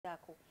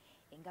okusaako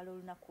engalo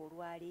olunaku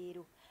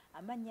olwaleero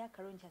amannya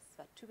akalungi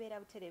asifa tubeera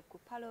butereevu ku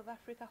Pearl of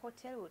Africa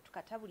Hotel we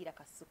tukatabulira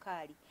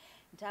kasukaali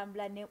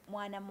ntambula ne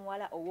mwana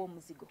muwala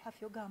ow'omuzigo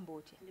hafi ogamba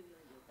otya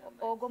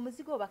ogwo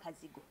muzigo oba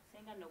kazigo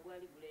senga no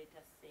gwali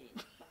guleeta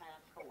sente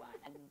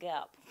bakakawana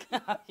gap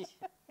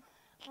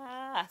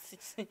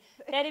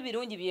teri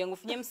birungi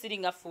byengufunye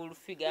musiringa full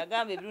figure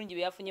agambe birungi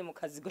byafunye mu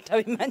kazigo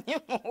tabimanye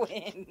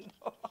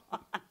muwendo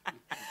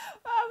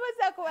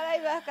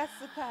Walabi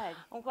bakasukaali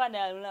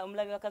omukwana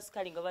omulabi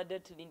wakasukaali nga badde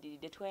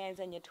tulindiridde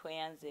tweyanza nnyo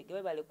tweyanzeege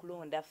webale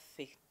kulonda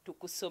ffe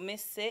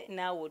tukusomese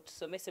naawe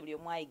tusomese buli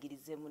omu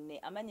ayigirize munne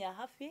amanya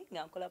hafi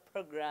nga nkola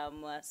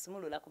program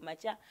sumulula ku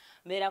makya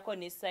mbeerako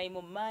ne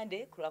Simon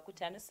Monday ku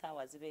Lwakutaano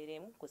ssaawa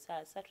zibeeremu ku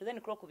ssaawa 3 then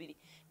ku Lwokubiri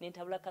ne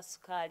ntabula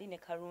kasukaali ne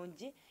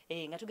kalungi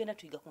nga tugenda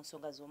tuyiga ku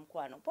nsonga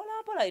z'omukwano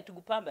mpola mpola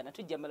tugupamba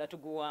tujja mala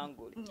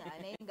tuguwangule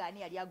naye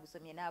ng'ani yali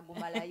agusomye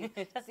n'agumalayo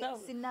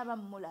sinnaba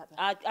mmulaba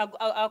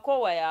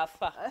akoowa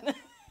yafa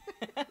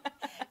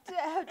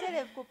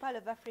Hotel ku Pearl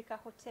of Africa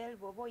Hotel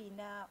bw'oba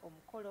oyina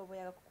omukolo oba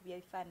oyagala kukubya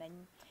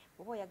ebifaananyi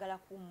bw'oba oyagala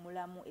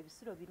kuwummulamu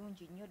ebisulo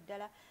birungi nnyo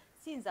ddala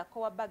siyinza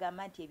kowa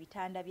bagamba nti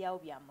ebitanda byawo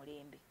bya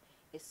mulembe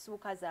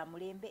essuuka za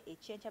mulembe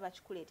ekyenkya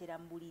bakikuleetera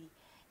mu buliri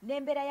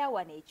n'embeera ya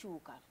wano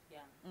ekyuka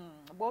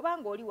bw'oba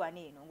ng'oli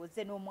wano eno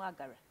ng'ozze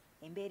n'omwagalwa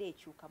embeera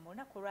ekyuka mu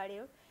lunaku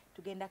olwaleero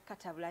tugenda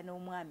kukatabula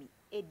n'omwami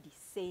Eddy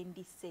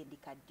Ssendi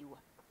kaddiwa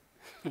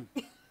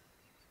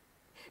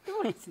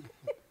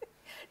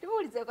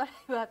tubuulize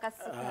kwa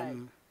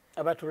kasukaali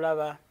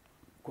abatulaba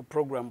ku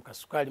program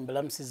kasukaali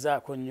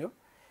mbalamusizaako nnyo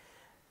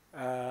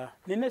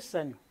nina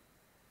essanyu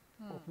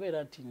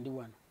okubeera nti ndi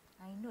wano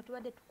ayino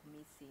tubadde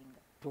tukumiisinga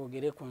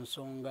twogere ku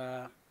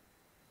nsonga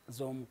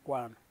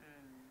z'omukwano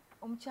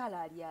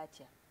omukyala ali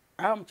atya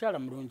omukyala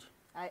mulungi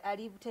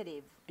ali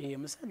butereevu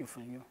musanyufu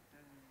nnyo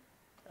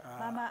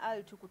maama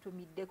ali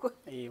tukutumiddeko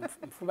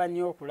nfuba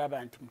nnyo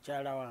okulaba nti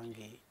mukyala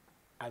wange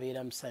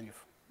abeera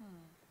musanyufu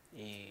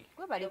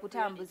webale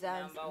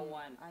kutambuza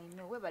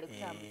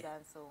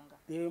nsonga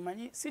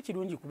manyi si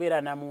kirungi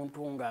kubeera na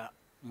muntu nga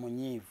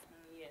munyiivu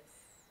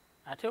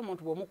ate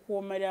omuntu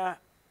bw'omukuumira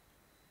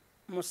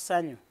mu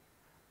ssanyu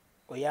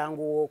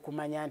oyanguwa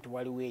okumanya nti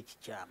waliwo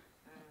ekikyamu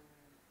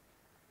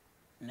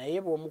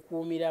naye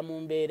bw'omukuumira mu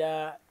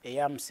mbeera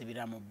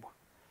eyamusibira mu bbwa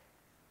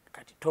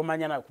kati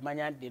tomanya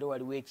nakumanya nti leero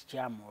waliwo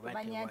ekikyamu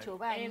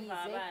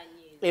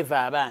eva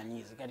aba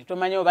anyiize kati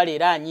tomanya oba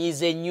leero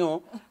anyiize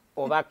nnyo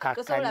oba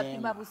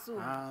kakkanyemu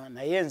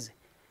naye nze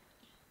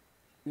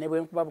ne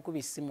bwe nkuba bukubi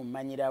essimu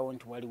mmanyirawo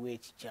nti waliwo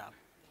ekikyamu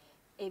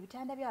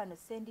ebitanda bya wano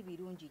Ssendi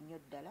birungi nnyo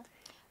ddala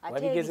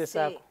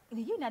wabigezesaako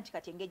niyo nanti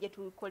kati engeri gye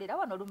tukolera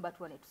wano olumu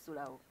batuwa ne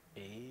tusulawo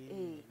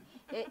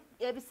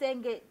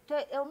ebisenge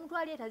omuntu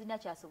ali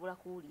etazina kyasobola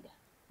kuwulira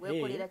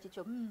weekolera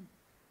kikyo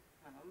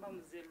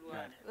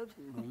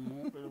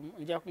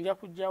nja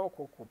kujjawo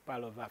ku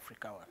Pearl of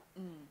Africa wano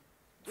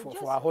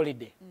for a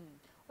holiday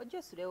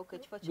ojosulewoko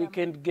ekifo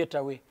weekend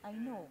getaway I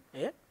know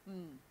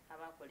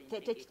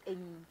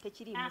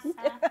tekirimu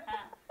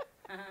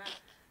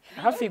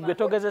hafi gwe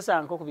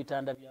togezesaako ku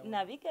bitanda byawo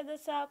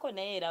nabigezesaako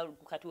naye era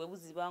kati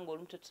webuziba nga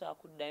olumu tetusobola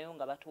kuddayo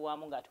nga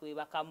batuwaamu nga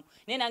twebakamu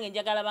naye nange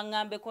njagala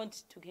baŋŋambeko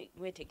nti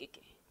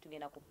wetegeke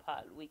tugenda ku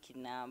Pearl wiiki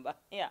namba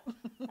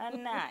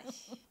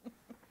anash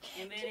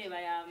embeera eba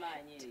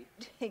y'amaanyi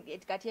eyo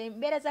kati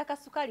embeera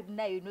z'akasukaali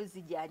munayo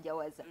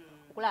nozijjanjawaza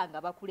okulaba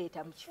nga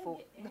bakuleeta mu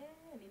kifo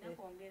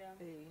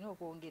ina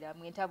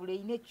okwongeramu entabula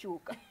erina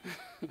ekyuka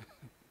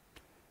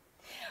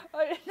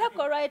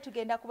olunaku olwayo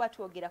tugenda kuba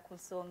twogera ku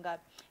nsonga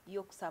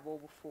y'okusaba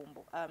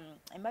obufumbo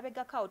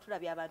emabegako awo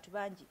tulabye abantu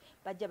bangi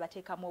bajja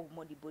bateekamu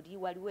obumodibodi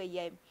waliwo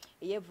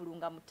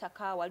eyeevulunga mu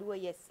ttaka waliwo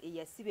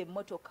eyasiba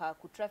emmotoka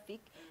ku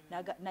traffic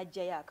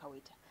n'ajjayo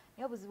akaweta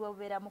naye obuzibu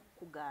obubeeramu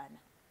kukugaana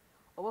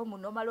oba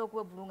omuntu omala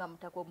okubevulunga mu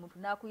ttaka omuntu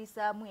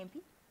n'akuyisaamu empi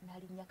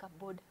n'alinnya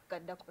kabooda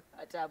kaddako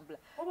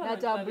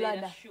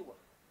n'atambulana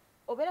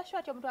obeera sure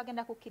ati omuntu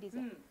agenda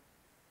kukkiriza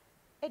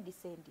Eddy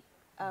Ssendi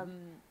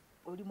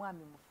oli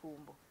mwami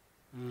mufumbo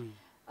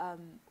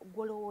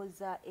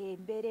gwolowooza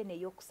embeera eno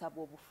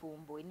ey'okusaba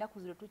obufumbo ennaku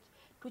zino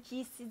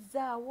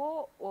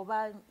tukiyisizaawo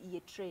oba ye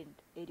trend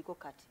eriko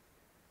kati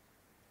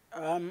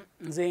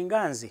nze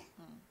nga nze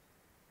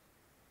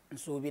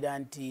nsuubira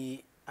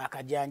nti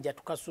akajanja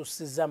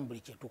tukasussiza mu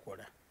buli kye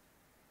tukola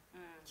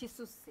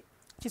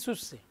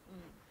kisusse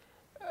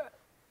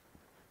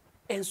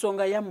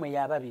ensonga yammwe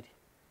y'ababiri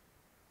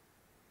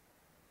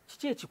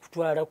kiki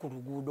ekikutwala ku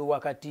luguudo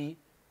wakati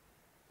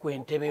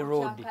kw'Entebbe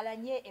road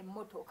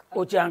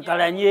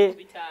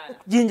okyankalanye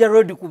Jinja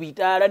road ku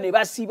bitaala ne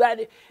basiba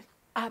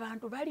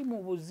abantu bali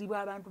mu buzibu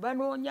abantu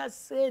banoonya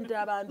ssente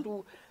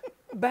abantu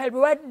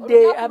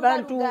balwadde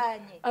abantu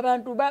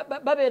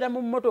babeera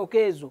mu mmotoka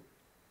ezo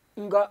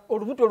nga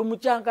olubuto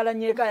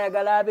lumukyankalanyeeko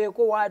ayagala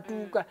abeeko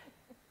waatuuka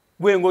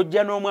gwe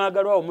ng'ojja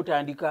n'omwagalwa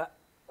omutandika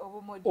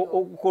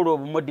okukola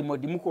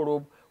obumodimodi mukola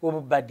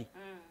obubadi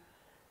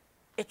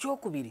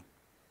ekyokubiri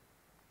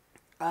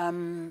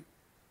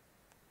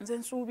nze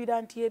nsuubira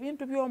nti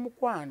ebintu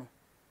by'omukwano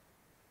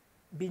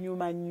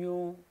binyuma nnyo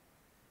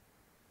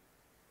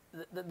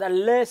the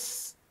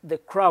less the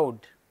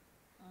crowd,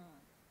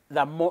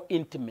 the more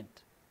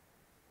intimate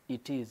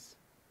it is.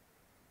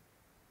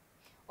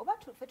 Oba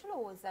ffe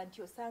tulowooza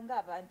nti osanga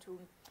abantu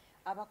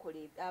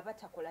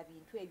abatakola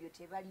bintu ebyo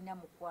tebalina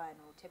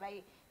mukwano,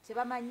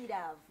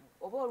 tebamanyiraavu,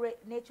 oba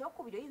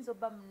n'ekyokubiri oyinza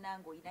obba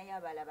munnange olinayo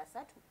abaala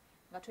basatu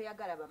nga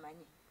toyagala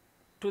bamanyi.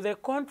 To the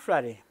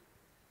contrary,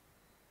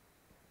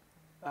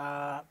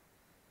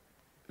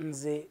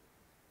 nze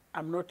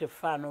I'm not a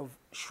fan of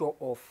show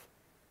off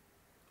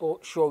or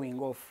showing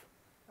off.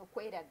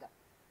 Okweraga.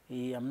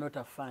 I'm not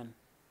a fan.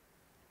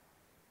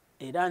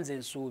 Era nze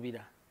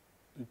nsuubira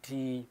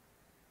nti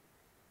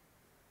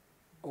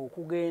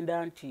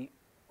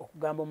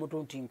okugamba omuntu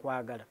nti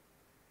nkwagala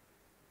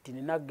nti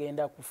nina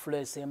kugenda ku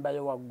fleece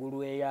embayo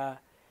waggulu eya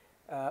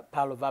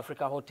Pearl of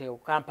Africa Hotel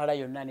Kampala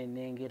yonna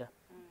nenengera.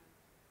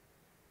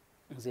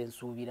 Nze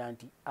nsuubira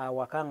nti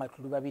awaka nga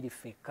tuli babiri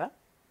ffekka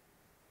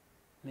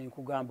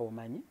nenkugamba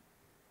omanyi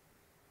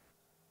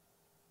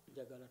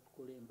njagala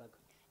tukole embaga.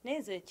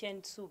 Neze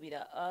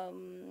kyensuubira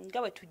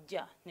nga bwe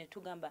tujja ne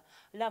tugamba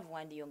love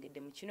wandiyongedde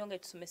mu kino nga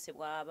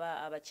tusomesebwa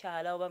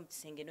abakyala oba mu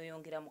kisenge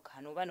n'oyongera mu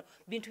kano bano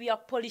bintu bya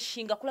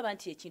polishinga kulaba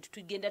nti ekintu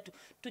tugenda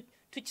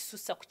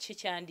tukisusa ku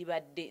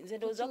kyekyandibadde. Nze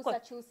ndowooza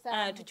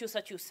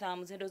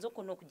tukyusakyusaamu. Nze ndowooza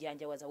okonna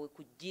okujanjawaza we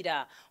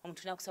kujjira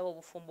omuntu nakusaba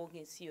obufumbo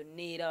ng'ensi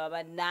yonna eraba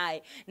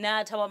bannaye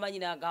n'atabamanyi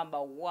n'agamba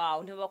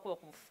waawo ne babakuba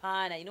ku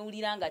bufaananyi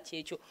n'owulira nga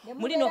kyekyo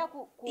mulino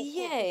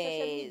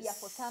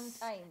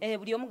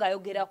buli omu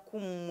ng'ayogera ku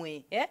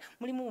mmwe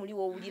mulimu muli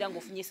wowulira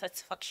ng'ofunye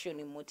satisfaction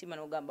mu mutima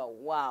n'ogamba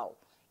waawo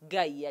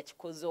gayi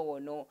yakikoze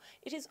ono.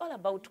 It is all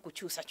about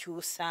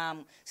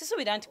kukyusakyusaamu.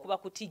 Sisuubira nti kuba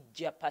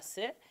kutijja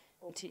pase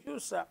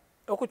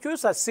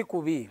okukyusa si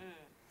kubi,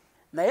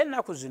 naye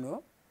ennaku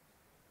zino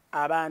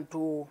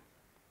abantu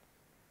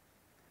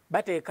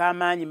bateeka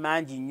amaanyi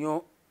mangi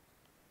nnyo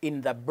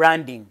in the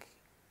branding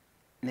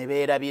ne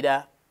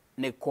beerabira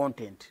ne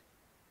content.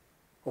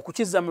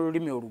 Okukiza mu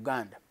lulimi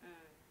Oluganda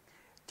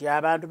ti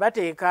abantu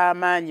bateeka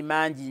amaanyi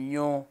mangi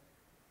nnyo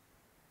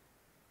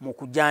mu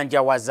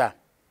kujanjawaza,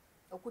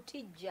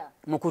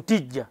 mu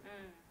kutijja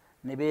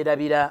ne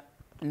beerabira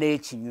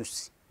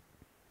n'ekinyusi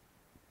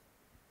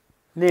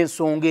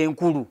n'ensonga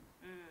enkulu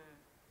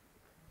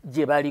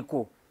gye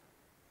baliko.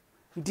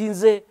 Nti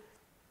nze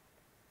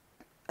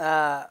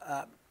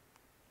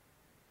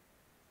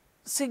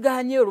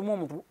siganye olumu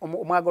omuntu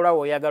omwagalwa we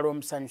oyagala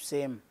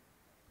omusanyuseemu,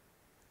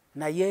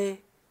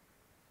 naye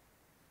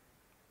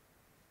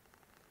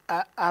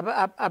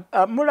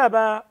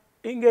mulaba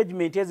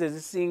engagement ezo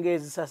ezisinga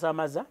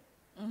ezisasamaza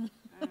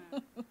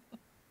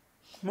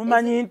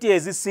mumanyi nti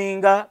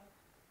ezisinga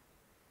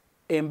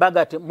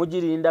embaga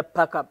temugirinda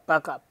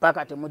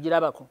paka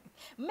temugirabako.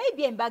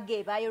 Maybe embaga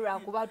ebaayo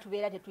lwakuba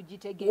tubeera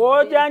tetugitegeedde.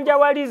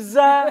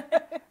 Wojanjawaliza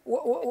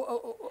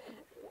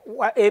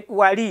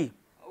wali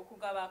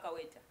okugaba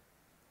akaweta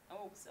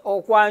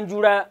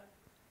okwanjula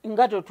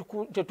nga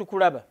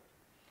tetukulaba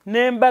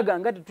n'embaga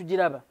nga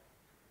tetugiraba.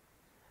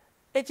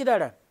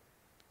 Ekirala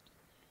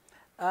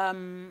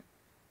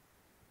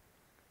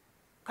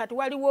kati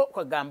waliwo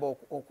kwegamba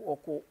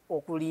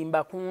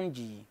okulimba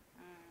kungi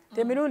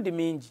temirundi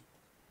mingi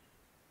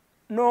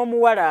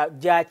n'omuwala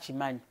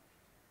gy'akimanyi.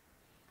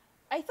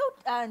 I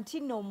thought nti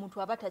nno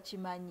omuntu aba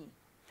takimanyi.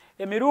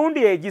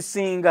 Emirundi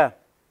egisinga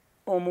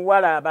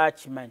omuwala aba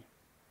akimanyi.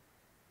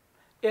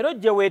 Era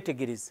ojje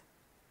weetegereze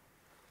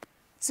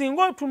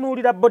singa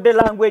otunuulira body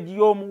language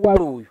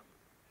y'omuwala oyo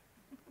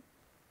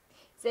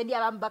Ssendi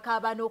abamu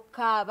bakaaba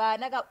n'okukaaba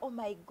naga oh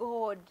my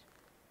god.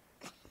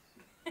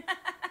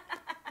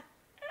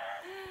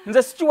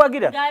 Nze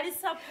sikiwagira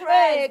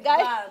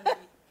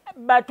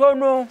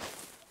batono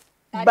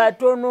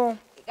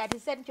kati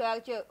Ssendi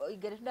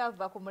kyogere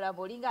tunava ku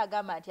mulambo olinga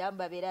agamba nti abamu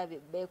babeera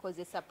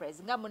beekoze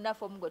surprise nga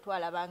munnaffe omu gwe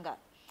twalabanga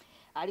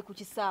ali ku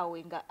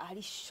kisaawe nga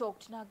ali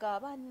shocked naga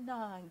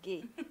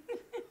bannange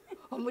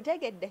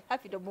omutegedde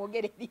hafi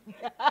tomwogere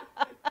linnya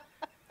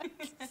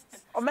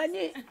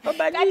omanyi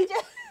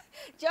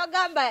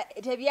kyogamba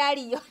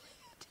tebyaliyo.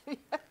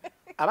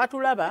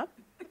 abatulaba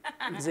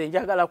nze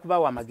njagala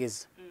kubawa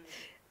amagezi.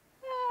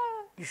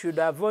 You should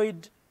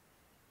avoid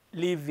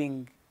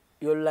living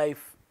your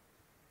life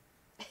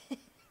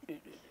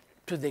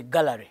to the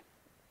gallery.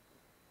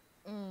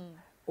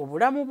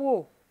 Obulamu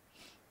bwo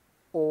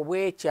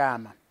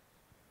obwekyama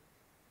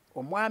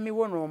omwami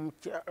wo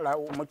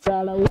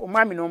n'omukyala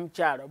omwami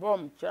n'omukyala oba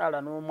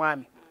omukyala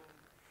n'omwami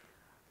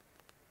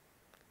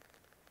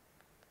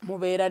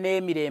mubeera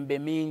n'emirembe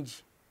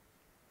mingi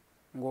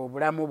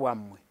ng'obulamu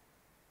bwammwe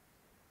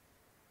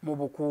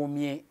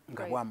mubukuumye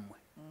nga bwammwe.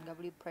 Nga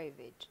buli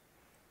private.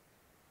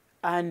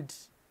 And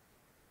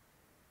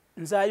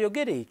nze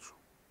ayogera ekyo.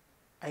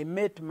 I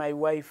met my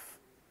wife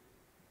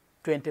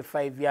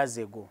 25 years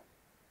ago.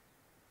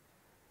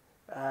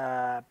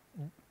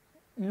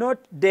 Not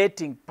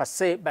dating per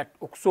se, but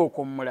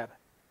okusooka omulaba.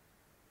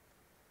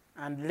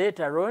 And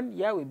later on,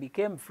 yeah, we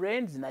became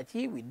friends.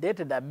 We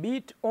dated a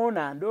bit on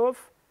and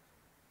off.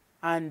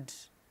 And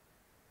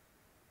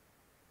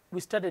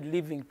we started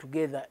living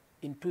together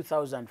in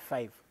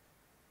 2005.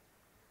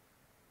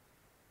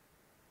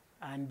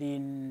 and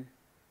in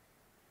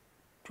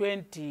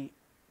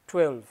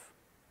 2012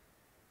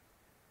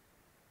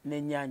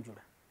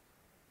 nenyanjula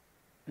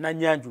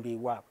nanyanjula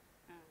iwaabwe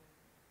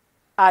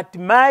at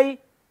my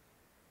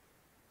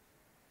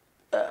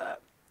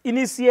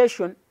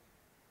initiation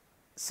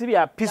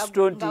sibya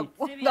pisto nti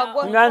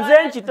nga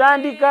nze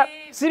nkitandika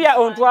sibya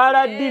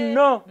ontwala ddi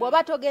nno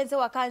bw'oba togenze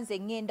wakanze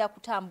ngenda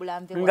kutambula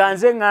nve nga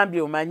nze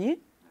ngambye omanyi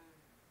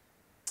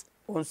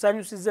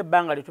onsanyusiza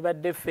ebbanga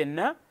lyetubadde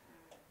ffenna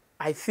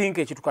I think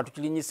ekituka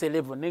tukilinyisa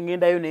level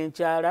nengendayo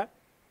nenkyala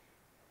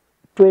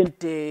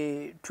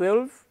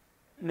 2012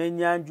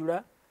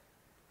 nenyanjula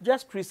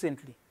just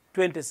recently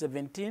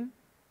 2017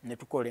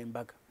 netukola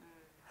embaga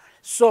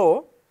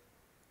so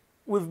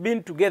we've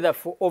been together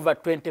for over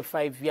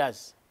 25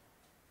 years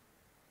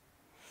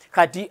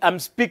kati I'm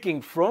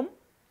speaking from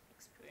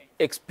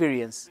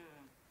experience.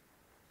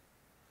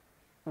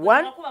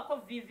 One,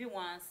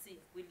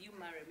 will you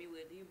marry me?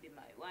 Will you be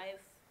my wife?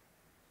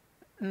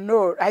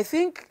 No, I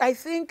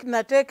think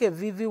nateke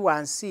vivi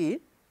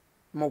wansi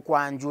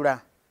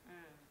mukwanjula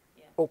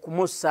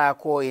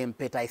okumusaako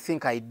empeta. I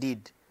think I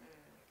did.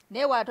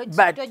 Newa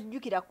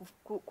tojjukira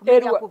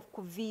kumenya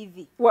ku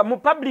vivi. Wa mu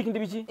public ndi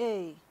biki?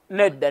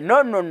 Nedda.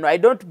 No, I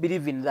don't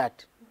believe in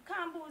that.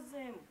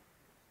 Gambuuze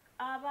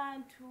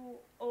abantu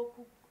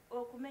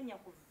okumenya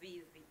ku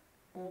vivi.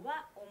 Oba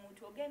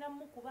omuntu ogenda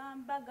mu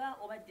kubambaga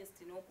oba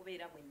just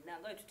n'okubeera mwenna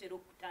nga tutera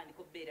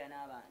okutandika okubeera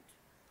n'abantu.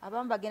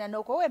 Abamu bagenda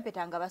n'okuwa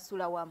empeta nga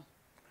basula wamu.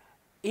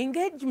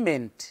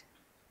 Engagement.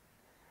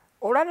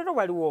 Olwaleero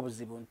waliwo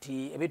obuzibu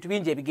nti ebintu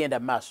bingi ebigenda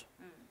mu maaso.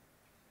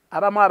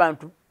 Abamu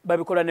abantu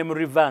babikola ne mu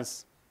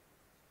reverse.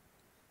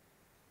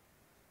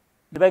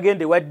 Ne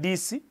bagenda ewa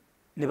DC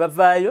ne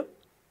bavaayo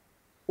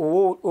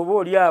oba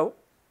oliawo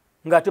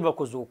ng'ate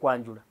bakoze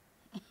okwanjula.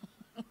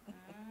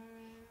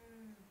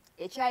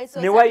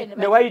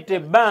 Ne wayita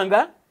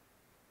ebbanga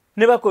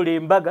ne bakola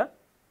embaga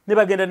ne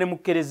bagenda ne mu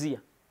kereziya.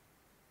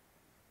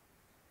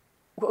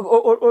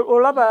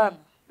 Olaba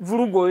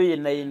vulugu oyo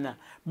yenna.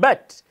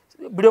 But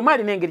buli omu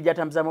alina engeri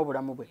gy'atambuzamu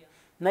obulamu bwe.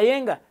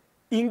 Naye nga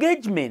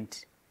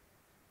engagement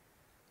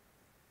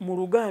mu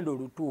Luganda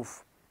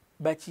olutuufu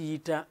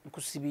bakiyita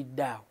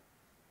nkusibiddaawo.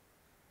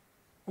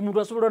 Omuntu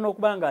asobola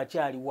n'okuba nga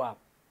akyaliwo awo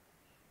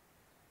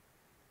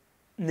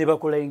ne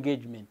bakola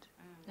engagement.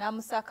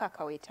 Namusaka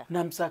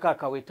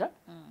akaweta.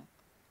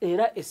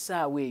 Era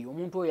essaawa eyo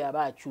omuntu oyo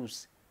aba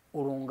akyuse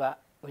olwo nga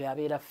oyo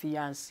abeera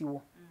fiyansi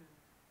wo.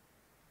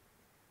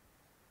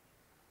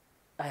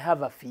 I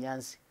have a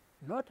fiancé,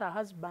 not a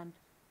husband,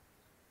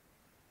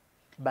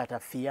 but a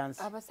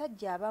fiancé.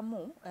 Abasajja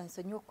abamu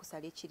ensonyi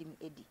okusala ekirimu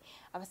Eddy.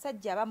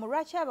 Abasajja abamu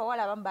lwaki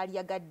abawala abamu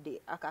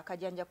balyagadde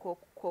akajanja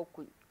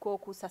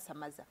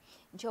k'okusasamaza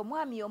nti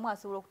omwami omu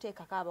asobola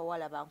okuteekako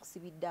abawala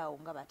bankusibiddaawo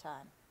nga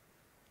bataano.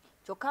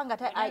 Kyokka nga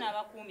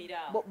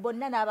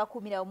bonna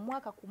n'abakuumirawo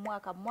mwaka ku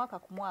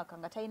mwaka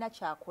nga talina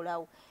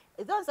kyakolawo.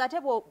 Ezo nze ate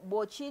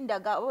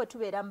bw'okindaga oba bwe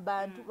tubeera mu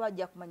bantu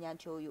bajja kumanya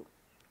nti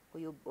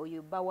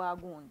oyo bba wa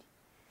gundi.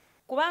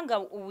 Kubanga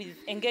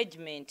with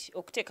engagement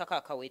okuteekako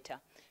akaweta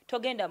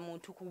togenda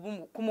muntu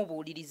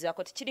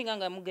kumubuulirizaako tekiringa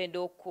nga mugenda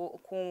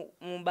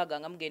mu mbaga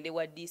nga mugenda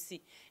ewa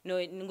DC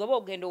ngoba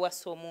ogenda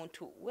owasa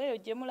omuntu weeyo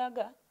gye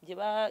mulaga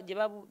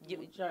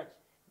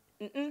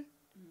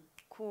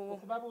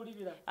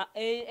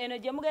eno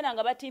gye mugenda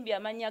nga batimbye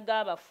amannya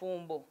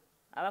g'abafumbo.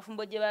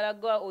 Abafumbo gye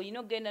balaga olina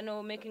ogenda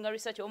no making a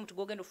research omuntu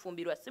gogenda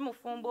ofumbirwa si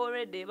mufumbo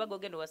already eba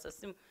gogenda owasa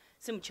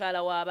si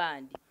mukyala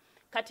w'abandi.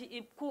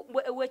 Kati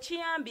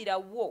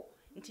wekiyambirawo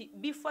nti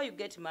before you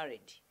get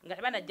married nga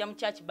tebanajja mu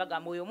church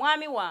bagamba oyo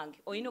mwami wange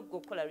olina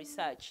okukola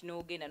research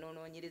n'ogenda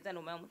n'onoonyereza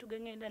n'omanya omuntu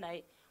gengenda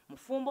naye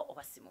mufumbo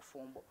oba si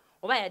mufumbo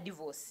oba ya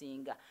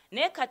divorcinga.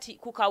 Naye kati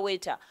ku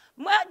kaweta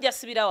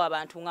mwajasibirawo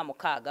abantu nga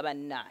mukaaga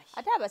bannaye.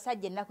 Ate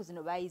abasajja ennaku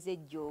zino bayize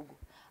ejjoogo.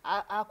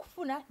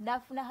 Akufuna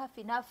n'afuna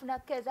Hafi n'afuna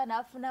Keza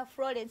n'afuna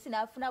Florence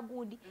n'afuna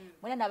gundi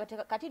mwena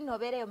n'abateeka kati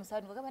nobeereyo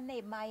omusawo ngagamba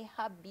naye my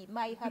hubby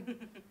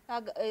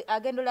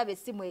agenda olaba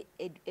essimu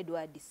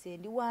Eddy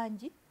Ssendi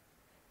wangi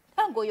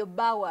nange oyo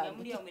bba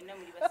wange.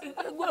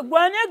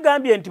 Gwani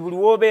agambye nti buli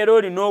w'obeera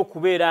olina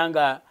okubeera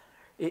nga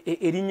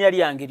erinnya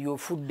lyange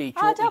lyofudde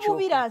ekyo. Ate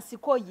bubira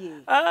nsiko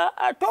ye.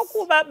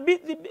 Tokuba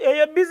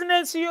eyo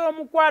bizinensi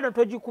y'omukwano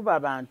togikuba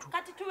abantu.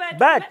 Kati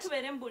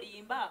tubeere mu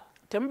bulimba.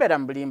 Tembeera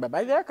mu bulimba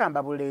bayira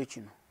kambabula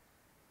kino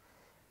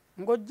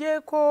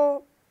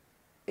ng'oggyeko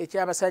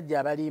eky'abasajja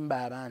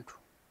abalimba abantu.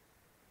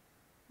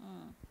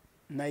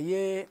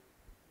 Naye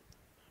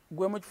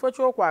gwe mu kifo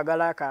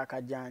ky'okwagala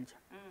akajanja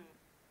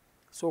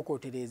sooka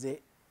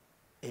otereeze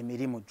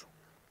emirimu gyo.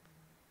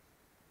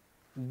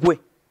 Gwe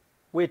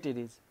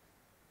weetereze.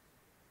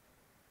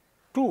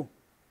 Two,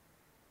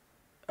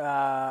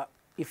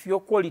 if your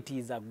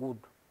qualities are good,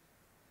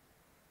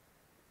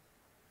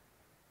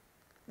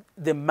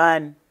 the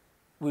man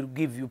will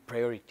give you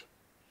priority.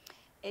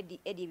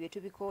 Eddy bye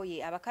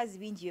tubikooye abakazi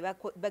bingi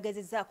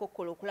bagezezzaako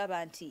okukola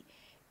okulaba nti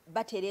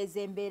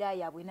batereeza embeera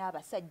yaabwe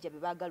n'abasajja be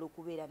baagala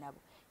okubeera nabo.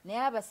 Naye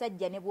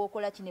abasajja ne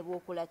bw'okola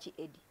ki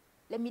Eddy?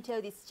 Let me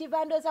tell this,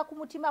 kivandooza ku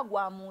mutima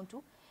gwa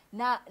muntu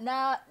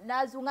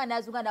nazunga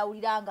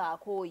nawulira nga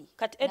akooyi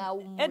kati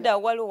Edda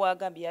waliwo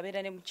wagambye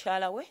yabeera ne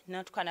mukyala we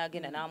natuka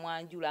n'agenda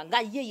n'amwanjula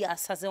nga ye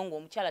yasazewo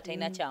ng'omukyala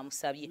talina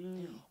kyamusabye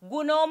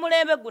guno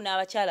omulembe guno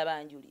abakyala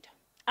banjulira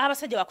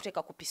abasajja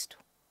bakuteeka ku pisto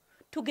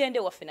tugende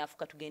waffe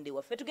nafuka tugende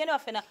waffe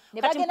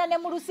ne bagenda ne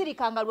mu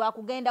lusirika nga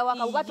lwakugenda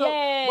waka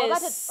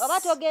oba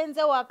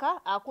togenze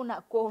waka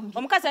akuna kombi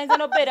omukazi ayinza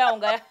n'obeerawo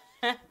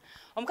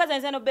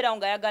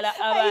nga ayagala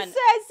abaana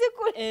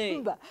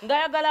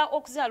ng'ayagala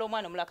okuzaala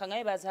omwana omulaka nga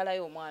ye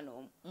bazaalayo omwana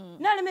omu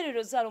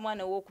n'alemererwa ozaala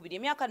omwana owokubiri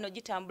emyaka nno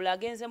gitambula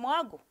agenze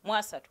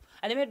mwasatu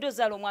alemereddwa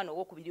ozaala omwana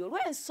owokubiri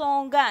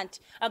olw'ensonga nti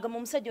agamba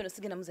omusajja ono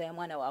sigenda muzaaya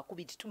mwana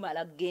wakubiri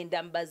tumala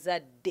kugenda mu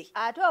bazadde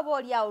ate oba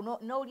oliawo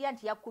n'owulira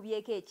nti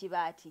yakubyeko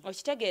ekibaati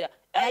okitegeera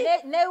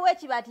newe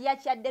ekibaati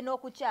yakyadde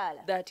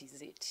n'okukyala that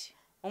is it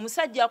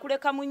omusajja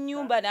akuleka mu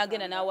nnyumba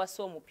n'agenda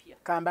n'awasa omupya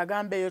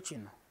kambagambeyo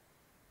kino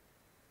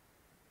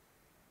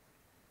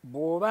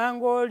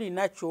bw'obanga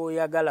olina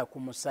ky'oyagala ku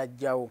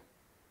musajjawo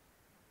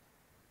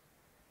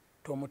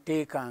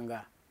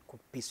tomuteekanga ku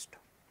pisto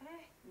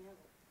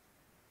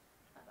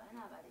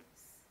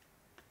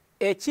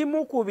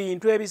ekimu ku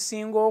bintu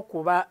ebisinga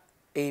okuba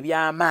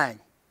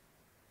eby'amaanyi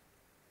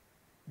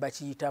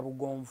bakiyita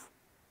bugonvu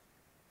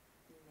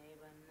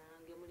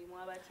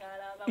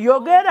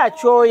yogera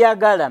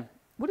ky'oyagala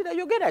bulira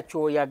yogera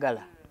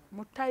ky'oyagala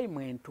mu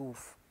tayimu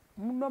entuufu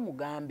muno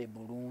mugambe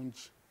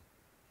bulungi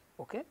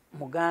okay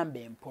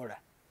mugambe mpola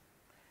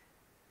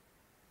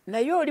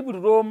naye oli buli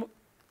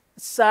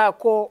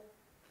lw'omusaako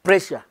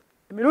pressure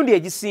emirundi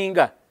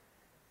egisinga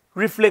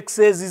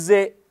reflexes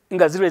ze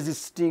nga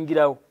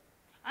ziresistingirawo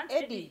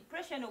Eddy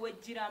pressure no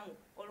wejjiramu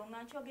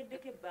olonga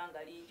nchogeddeko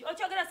ebbanga lingi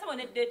okyogera sabo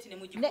ne date ne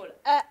mugikola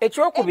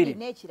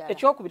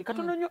ekyokubiri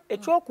katono nnyo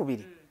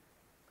ekyokubiri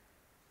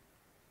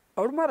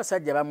olumu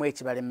abasajja bamwe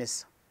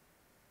ekibalemesa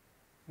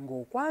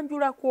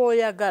ng'okwanjula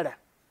kw'oyagala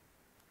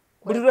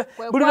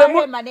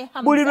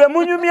buli lwe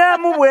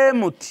munyumyamu bwe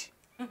muti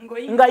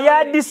nga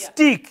yadi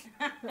stick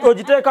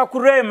ogiteeka ku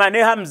Rema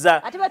ne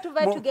Hamza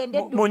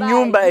mu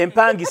nnyumba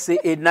empangise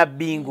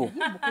enabbingo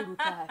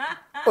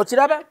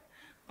okiraba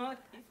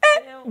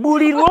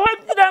buli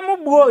lwogiramu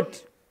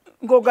bwoti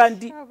ngoga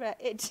nti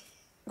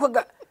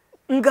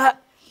nga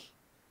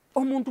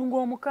omuntu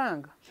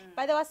ng'omukanga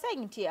but they were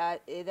saying they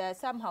are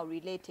somehow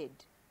related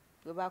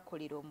we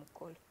bakolera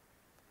omukolo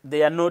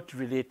they are not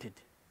related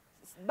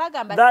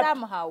bagamba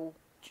somehow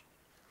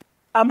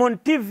I'm on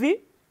TV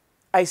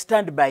I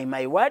stand by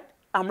my word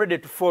I'm ready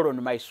to fall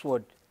on my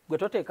sword gwe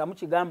toteekamu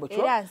kigambo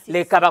kyo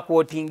leka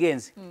bakwotinga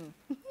enzi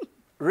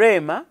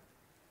Rema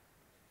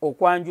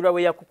okwanjula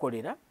we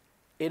yakukolera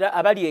era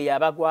abali eyo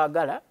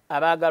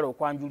abaagala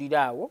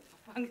okwanjulira awo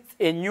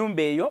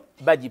ennyumba eyo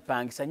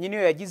bagipangisa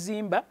nyiniyo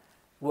yagizimba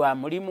lwa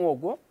mulimu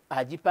ogwo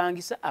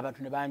agipangisa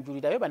abantu ne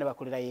banjulirayo bane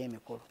bakolerayo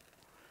emikolo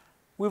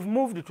we've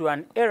moved to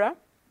an era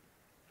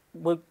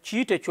bwe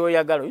kiyite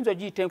kyoyagala oyinza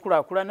ogiyita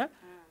enkulaakulana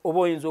oba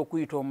oyinza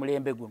okuyita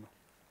omulembe guno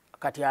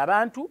kati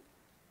abantu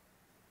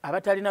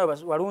abatalina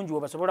walungi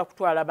webasobola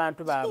kutwala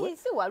abantu baabwe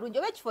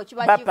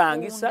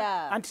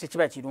bapangisa anti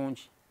tekiba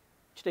kirungi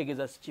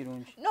kitegeeza si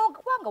kirungi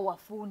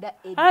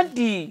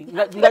anti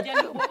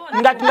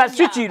nga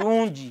si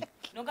kirungi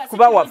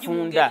kuba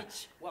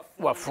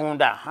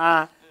wafunda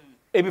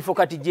ebifo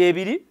kati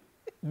gyebiri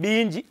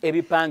bingi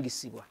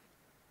ebipangisibwa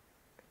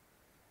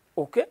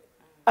okay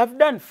I've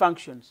done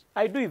functions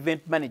I do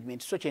event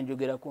management so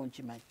kyenjogerako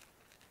nkimanyi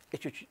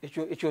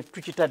ekyo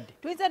tukitadde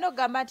tuyinza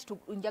n'okugamba nti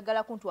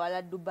njagala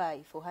kuntwala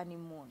Dubai for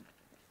honeymoon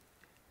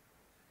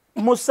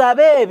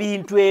musabe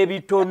ebintu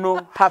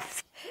ebitono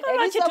hafi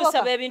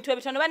tusaba ebintu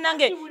ebitono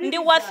bannange ndi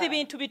wathi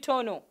bintu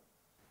bitono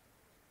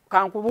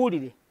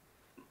kankubuulire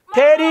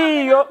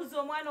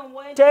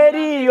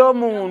teriyo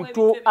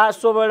muntu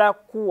asobola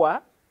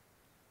kuwa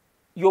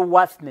your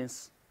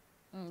worthness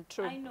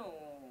true. I know.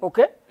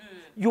 Okay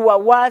you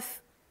are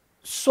worth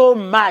so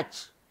much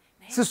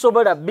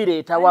sisobola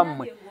bireeta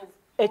wammwe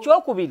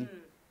ekyokubiri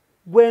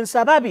bwe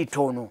nsaba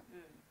bitono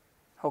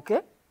okay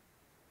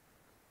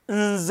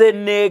nze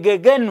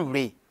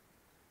neegegenule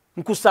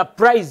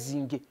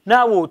nkusurprising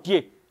naawe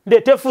otye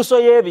ndeete efuso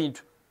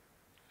y'ebintu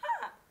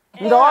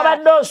nga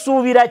wabadde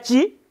osuubira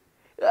ki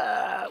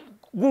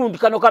gundi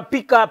kano ka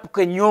pick up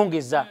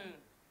kenyongeza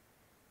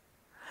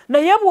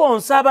naye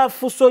bw'onsaba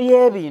fuso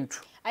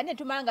y'ebintu ane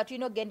tumala nga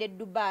tulina okugenda e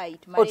Dubai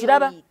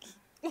okiraba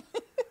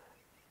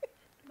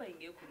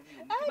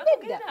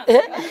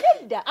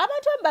edda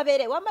abantu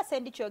ababeere wamba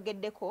Ssendi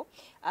kyogeddeko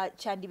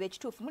kyandiba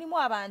ekituufu mulimu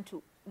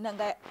abantu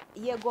nga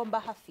yeegomba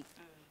hafi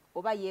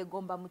oba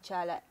yeegomba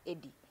mukyala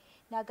Eddy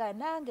naga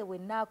nange bwe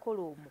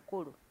naakola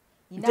omukolo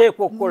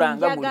nteekwa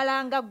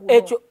okukolanga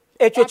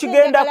ekyo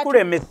kigenda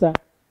kulemesa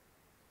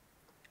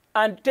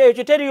ante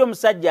ekyo teriyo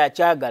omusajja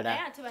akyagala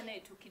naye ate banaye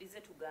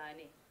tukkirize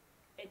tugaane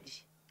Eddy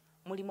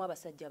mulimu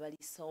abasajja bali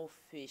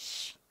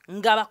selfish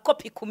nga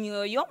bakopi ku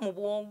myoyo mu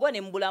bwongo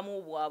ne mu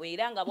bulamu bwabwe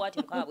era nga bw'ati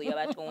Mukama bwe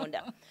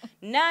yabatonda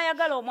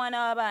n'ayagala omwana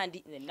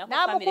w'abandi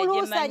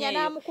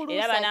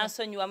era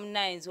banansonyiwa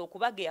munnayinza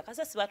okubageya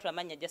kasasi batula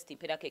amannya just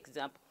mperako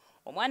example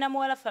omwana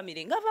muwala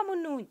family ng'ava mu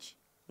nnungi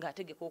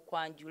ng'ategeka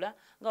okwanjula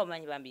nga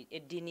omanyi bambi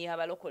eddiini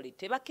y'abalokole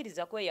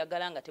tebakkiriza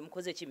kweyagala nga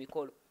temukoze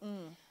kimikolo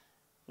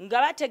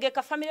nga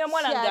bategeka family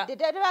y'omuwala nga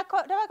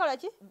tebakola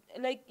ki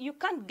like you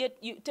can't get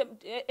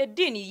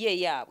eddiini ye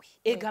yaabwe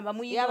egamba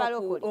muyina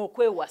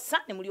okwewasa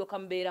ne mulyoka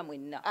mubeera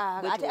mwenna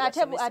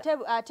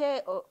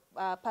ate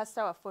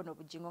pastor waffe ono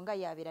Bugingo nga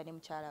yabeera ne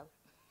mukyalawe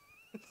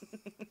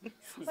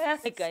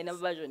oyasekaina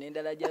version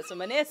endala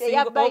gyasoma naye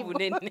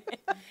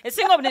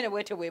esinga obunene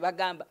bwete bwe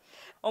bagamba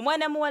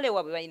omwana muwale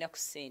waabwe balina ku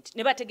ssente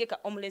ne bategeka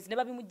omulenzi ne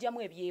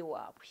babimugjamu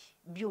ebyewaabwe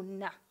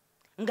byonna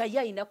nga ye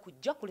alina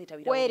kujja kuleeta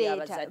birawo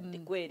by'abazadde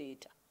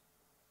kwereeta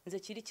nze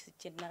kiri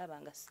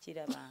kyenalabanga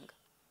sikirabanga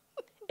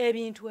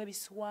ebintu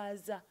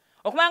ebiswaza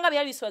okumanga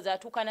byali biswaza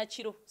atuuka na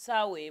kiro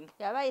saawa emu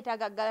yabayita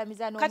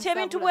gaggalamiza kati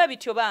ebintu bwe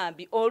bityo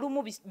bambi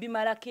olumu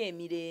bimalako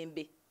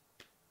emirembe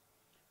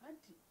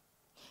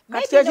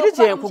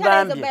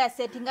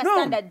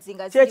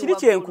kyekiri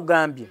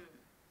kyenkugambye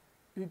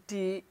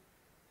nti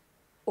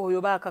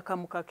oyo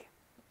baakakamu kake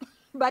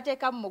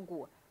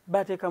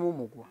bateekamu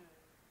mugwa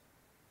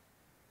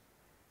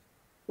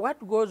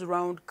what goes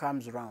round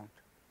comes round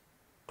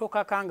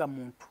tokakanga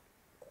muntu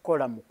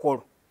kukola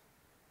mukolo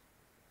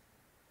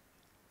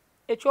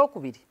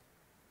ekyokubiri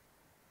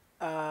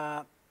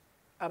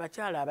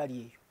abakyala abali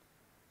eyo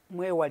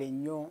mwewale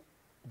nnyo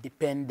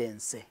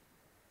dependence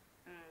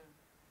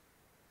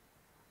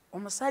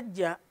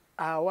omusajja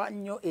awa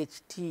nnyo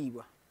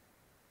ekitiibwa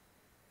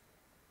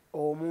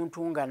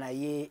omuntu nga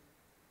naye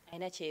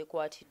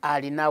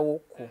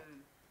alinawokko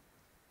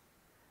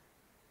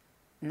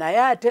naye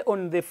ate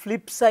on the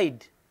flip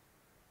side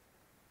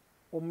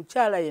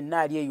omukyala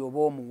yenna ali eyo oba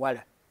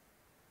omuwala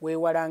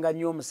weewalanga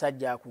nnyo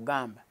omusajja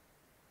akugamba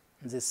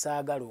nze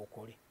saagala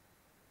okole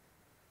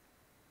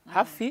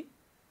hafi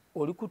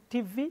oli ku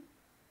TV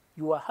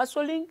you are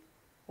hustling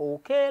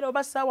okeera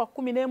oba ssaawa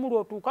 11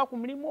 otuuka ku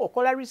mulimu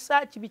okola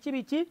research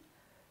biki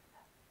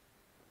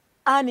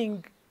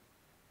earning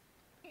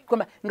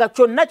nga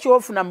kyonna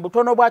kyofuna mu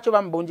butono bwakyo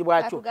ba mu bungi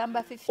bwakyo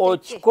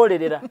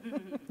okikolerera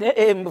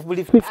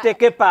buli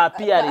 50k per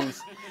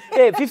appearance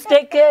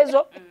 50k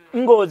ezo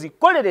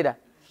ng'ozikolerera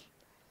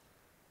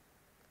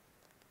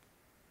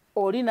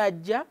oli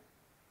najja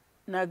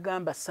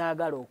n'agamba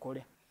saagala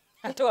okole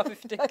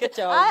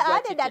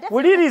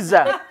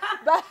wuliriza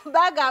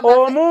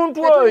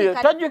omuntu oyo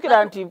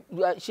tajjukira nti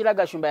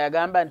Shiraga Shumba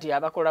yagamba nti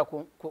abakola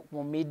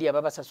mu media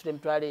babasasula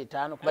emitwalo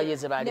 5 kuba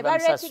yeze baali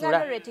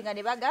bamusasula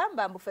ne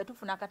bagamba mbu ffe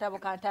tufuna akatabo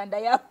ka ntanda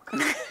yaako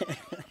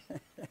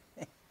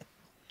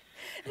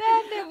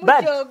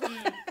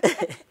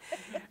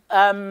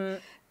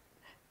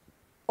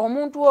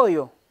omuntu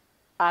oyo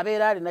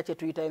abeera alina kye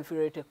tuyita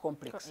inferiority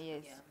complex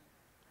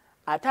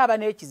ate aba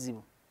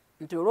n'ekizibu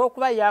nti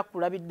olw'okuba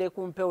yakulabidde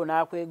ku mpewo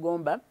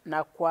n'akwegomba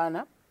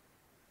n'akukwana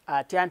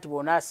atya nti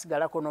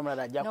bw'onaasigalako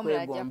n'omulala ajja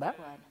kwegomba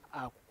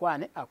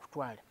akukwane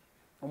akutwale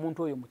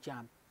omuntu oyo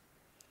mukyamu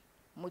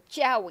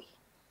mukyawe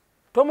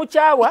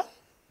tomukyawa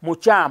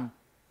mukyamu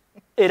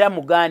era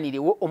mugaanire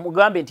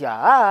omugambe nti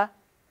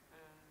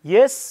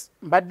yes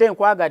mbadde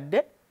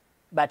nkwagadde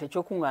bate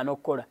ekyokuŋŋaana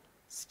okukola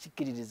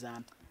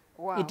sikikkiririzaamu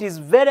it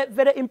is very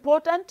very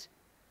important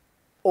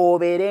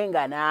obeere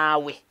nga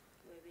naawe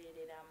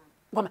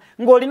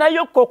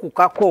ng'olinayokko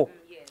kukako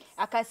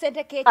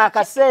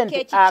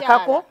akasente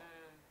akako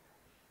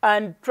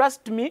and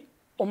trust me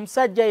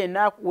omusajja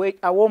yenna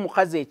awa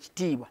omukazi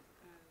ekitiibwa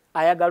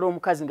ayagala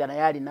omukazi nga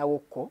naye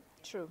alinawokko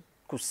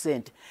ku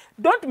ssente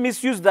don't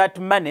misuse that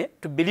money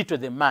to belittle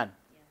the man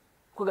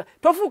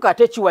tofuuka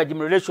ate kiwaji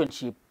mu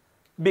relationship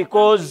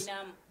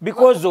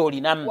because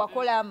olinamu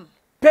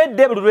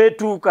pedde buli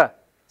lwetuuka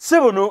si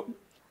buno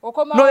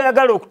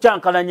n'oyagala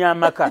okukyankalanya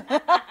amaka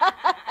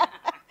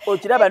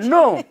okiraba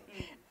no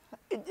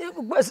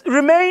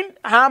remain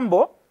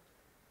humble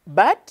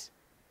but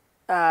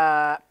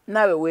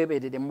nawe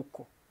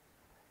weebeereremukko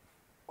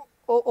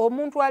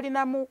omuntu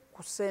alinamu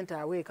ku ssente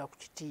aweeka ku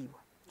kitiibwa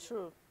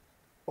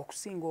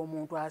okusinga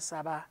omuntu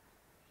asaba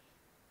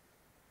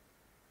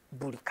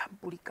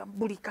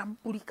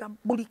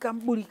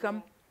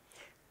bulikamu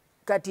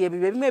kati ebyo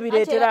bye bimwe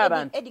bireetera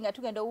abantu Eddy nga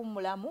tugenda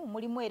owummulamu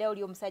mulimu era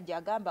oli omusajja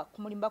agamba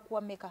kumulimba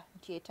kuwa meka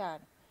nti 5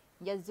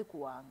 nja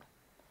zikuwanga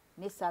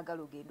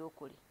n'essaagala ogenda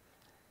okole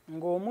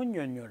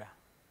ng'omunnyonnyola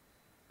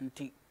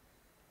nti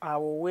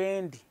awo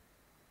wendi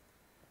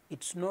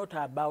it's not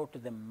about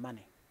the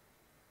money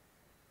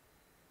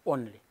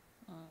only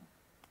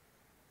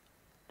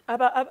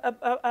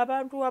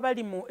abantu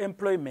abali mu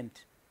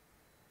employment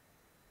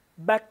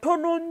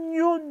batono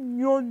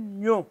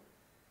nnyo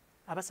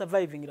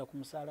abasurvivingira ku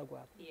musaala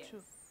gwabwe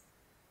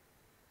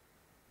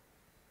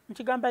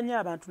nkigamba nnyo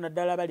abantu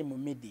naddala abali mu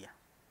media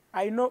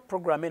I know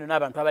program eno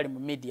n'abantu abali mu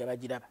media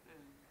bagiraba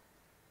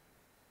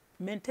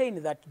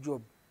maintain that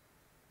job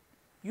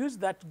use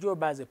that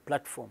job as a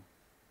platform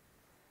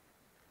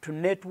to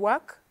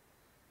network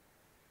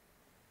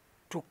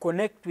to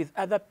connect with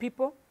other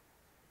people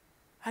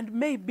and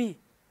maybe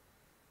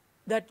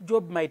that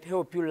job might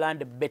help you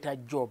land a better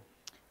job.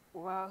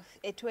 Wow,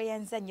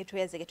 etweyanza nnyo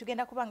tweyazege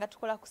tugenda kubanga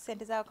tukola ku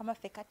ssente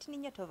z'akamaffe kati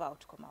nnyo tovaawo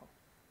tukomawo.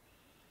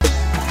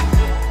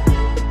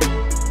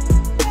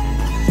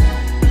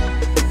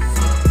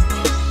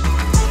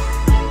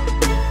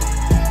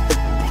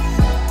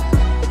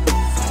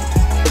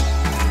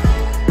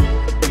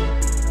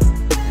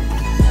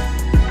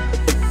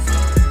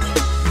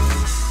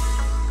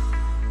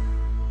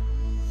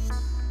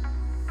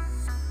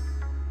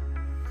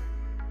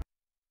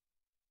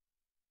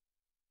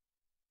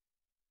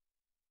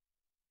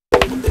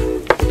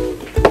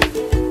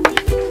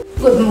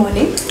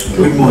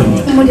 Good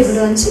morning. Muli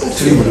bulungi?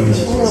 Tuli bulungi.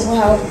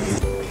 Wow.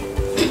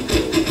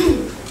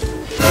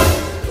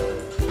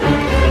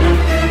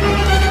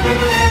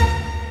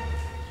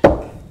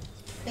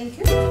 Thank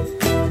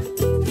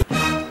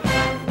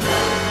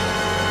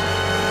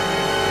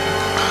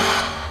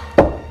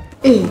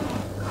you.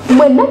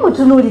 Mwenna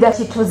mutunuulira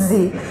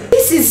kituzi.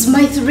 This is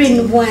my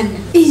 3-in-1.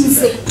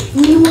 Nze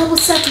nnywa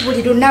busatu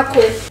buli lunaku.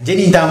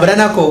 Jeni ntambula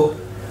nako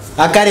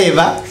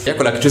akareeba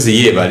yakola kituzi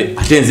yeebale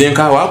ate nze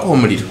nkaawaako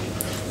omuliro.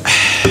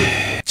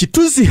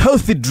 Kituzi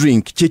healthy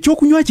drink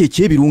kyekyokunywa kye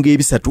eky'ebirungo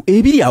ebisatu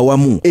ebiri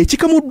awamu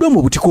ekikamuddwa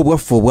mu butiko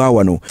bwaffe obwa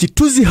wano.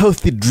 Kituzi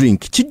healthy drink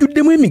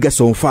kijjuddemu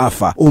emigaso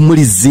nfaafa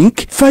omuli zinc,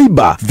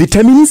 fiber,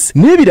 vitamins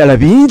n'ebirala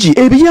bingi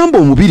ebiyamba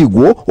omubiri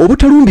gwo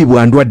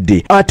obutalumbibwa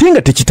ndwadde ate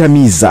nga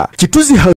tekitamiiza. Kituzi